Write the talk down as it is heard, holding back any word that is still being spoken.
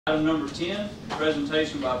Item number 10,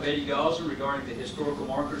 presentation by Betty Gosdin regarding the historical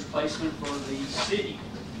markers placement for the city.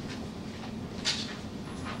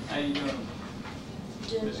 How you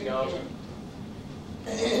doing, Ms. Gosdin?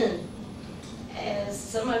 As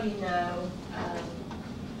some of you know,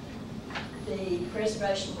 the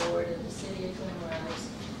Preservation Board of the City of Glenrose,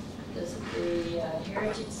 the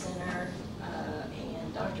Heritage Center,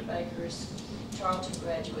 and Dr. Baker's Charlton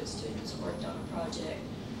graduate students worked on a project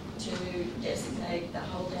to designate the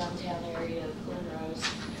whole downtown area of Glenrose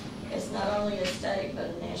as not only a state but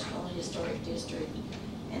a national historic district,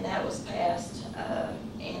 and that was passed.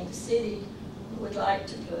 And the city would like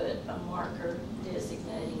to put a marker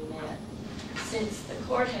designating that. Since the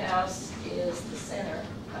courthouse is the center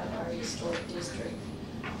of our historic district,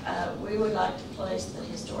 we would like to place the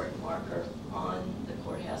historic marker on the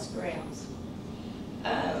courthouse grounds.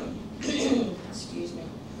 Excuse me.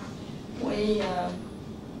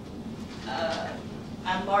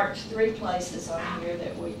 I marked 3 places on here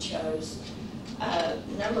that we chose.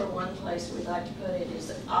 Number 1 place we'd like to put it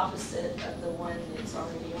is opposite of the one that's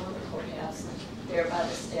already on the courthouse, there by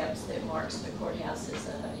the steps that marks the courthouse as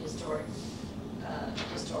a historical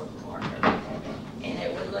marker. And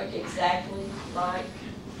it would look exactly like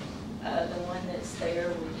the one that's there.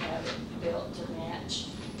 We'd have it built to match,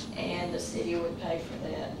 and the city would pay for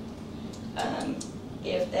that.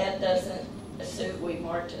 If that doesn't suit, we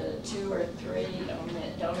marked 2 or 3 on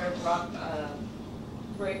that donor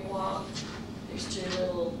brick walk. There's 2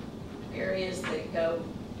 little areas that go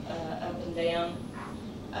up and down.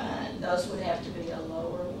 Those would have to be a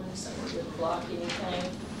lower one, so it wouldn't block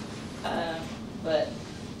anything. But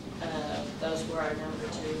those were our number 2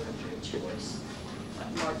 or 3 choice.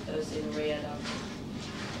 I marked those in red on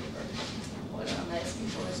paper. What I'm asking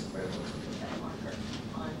for is approval to put that marker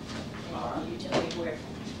on, and you tell me where.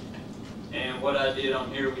 And what I did on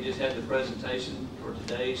here, we just had the presentation for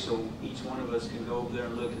today, so each one of us can go over there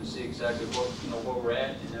and look and see exactly what, where we're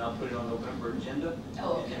at, and then I'll put it on November agenda.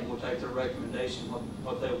 Oh, okay. And we'll take their recommendation,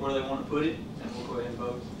 where they want to put it, and we'll go ahead and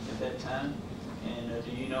vote at that time. And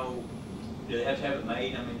do you know, do they have to have it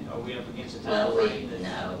made? I mean, are we up against a time frame?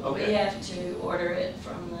 No, okay. We have to order it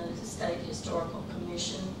from the State Historical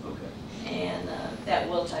Commission. Okay. And that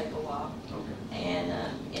will take a while. Okay. And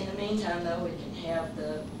in the meantime, though, we can have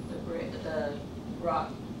the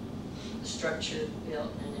rock structure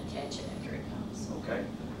built and attach it after it comes. Okay.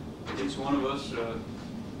 Each one of us will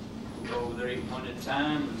go over there one at a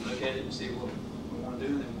time and look at it and see what we want to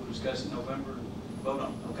do, and then we'll discuss it in November and vote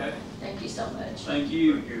on it. Okay? Thank you so much. Thank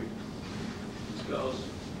you. Ms. Gosdin.